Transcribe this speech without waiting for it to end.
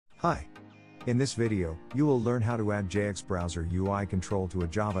Hi. In this video, you will learn how to add JxBrowser UI control to a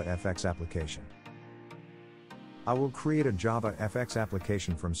JavaFX application. I will create a JavaFX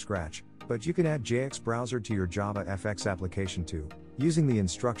application from scratch, but you can add JxBrowser to your JavaFX application too, using the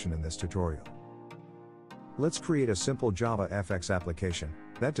instruction in this tutorial. Let's create a simple JavaFX application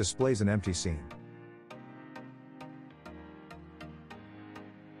that displays an empty scene.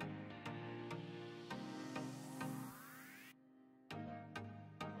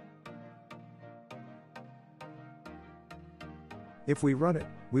 If we run it,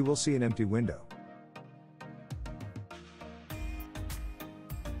 we will see an empty window.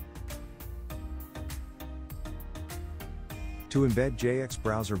 To embed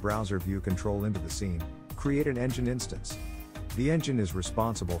JxBrowser BrowserView control into the scene, create an engine instance. The engine is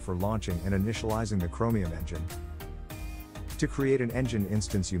responsible for launching and initializing the Chromium engine. To create an engine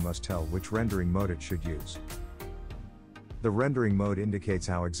instance, you must tell which rendering mode it should use. The rendering mode indicates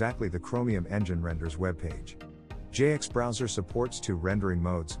how exactly the Chromium engine renders web page. JxBrowser supports two rendering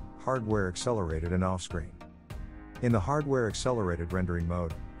modes, hardware accelerated and off-screen. In the hardware accelerated rendering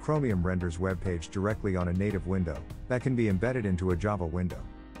mode, Chromium renders web page directly on a native window that can be embedded into a Java window.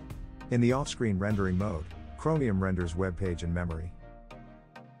 In the off-screen rendering mode, Chromium renders web page in memory.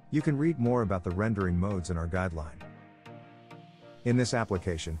 You can read more about the rendering modes in our guideline. In this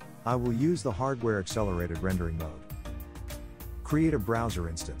application, I will use the hardware accelerated rendering mode. Create a browser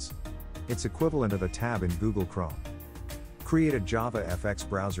instance. It's equivalent of a tab in Google Chrome. Create a JavaFX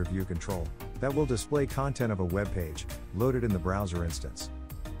browser view control that will display content of a web page loaded in the browser instance.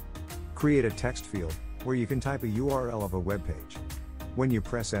 Create a text field where you can type a URL of a web page. When you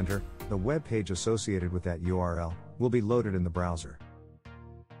press enter, the web page associated with that URL will be loaded in the browser.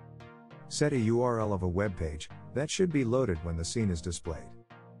 Set a URL of a web page that should be loaded when the scene is displayed.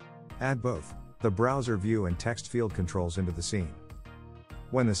 Add both the browser view and text field controls into the scene.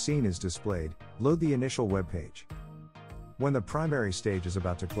 When the scene is displayed, load the initial web page. When the primary stage is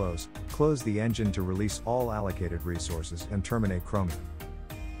about to close, close the engine to release all allocated resources and terminate Chromium.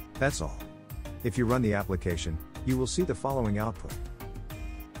 That's all. If you run the application, you will see the following output.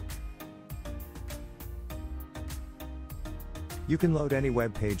 You can load any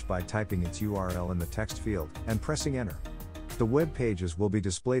web page by typing its URL in the text field and pressing enter. The web pages will be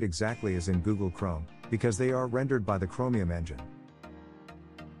displayed exactly as in Google Chrome, because they are rendered by the Chromium engine.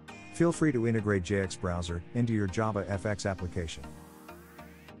 Feel free to integrate JxBrowser into your JavaFX application.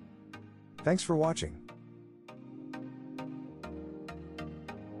 Thanks for watching.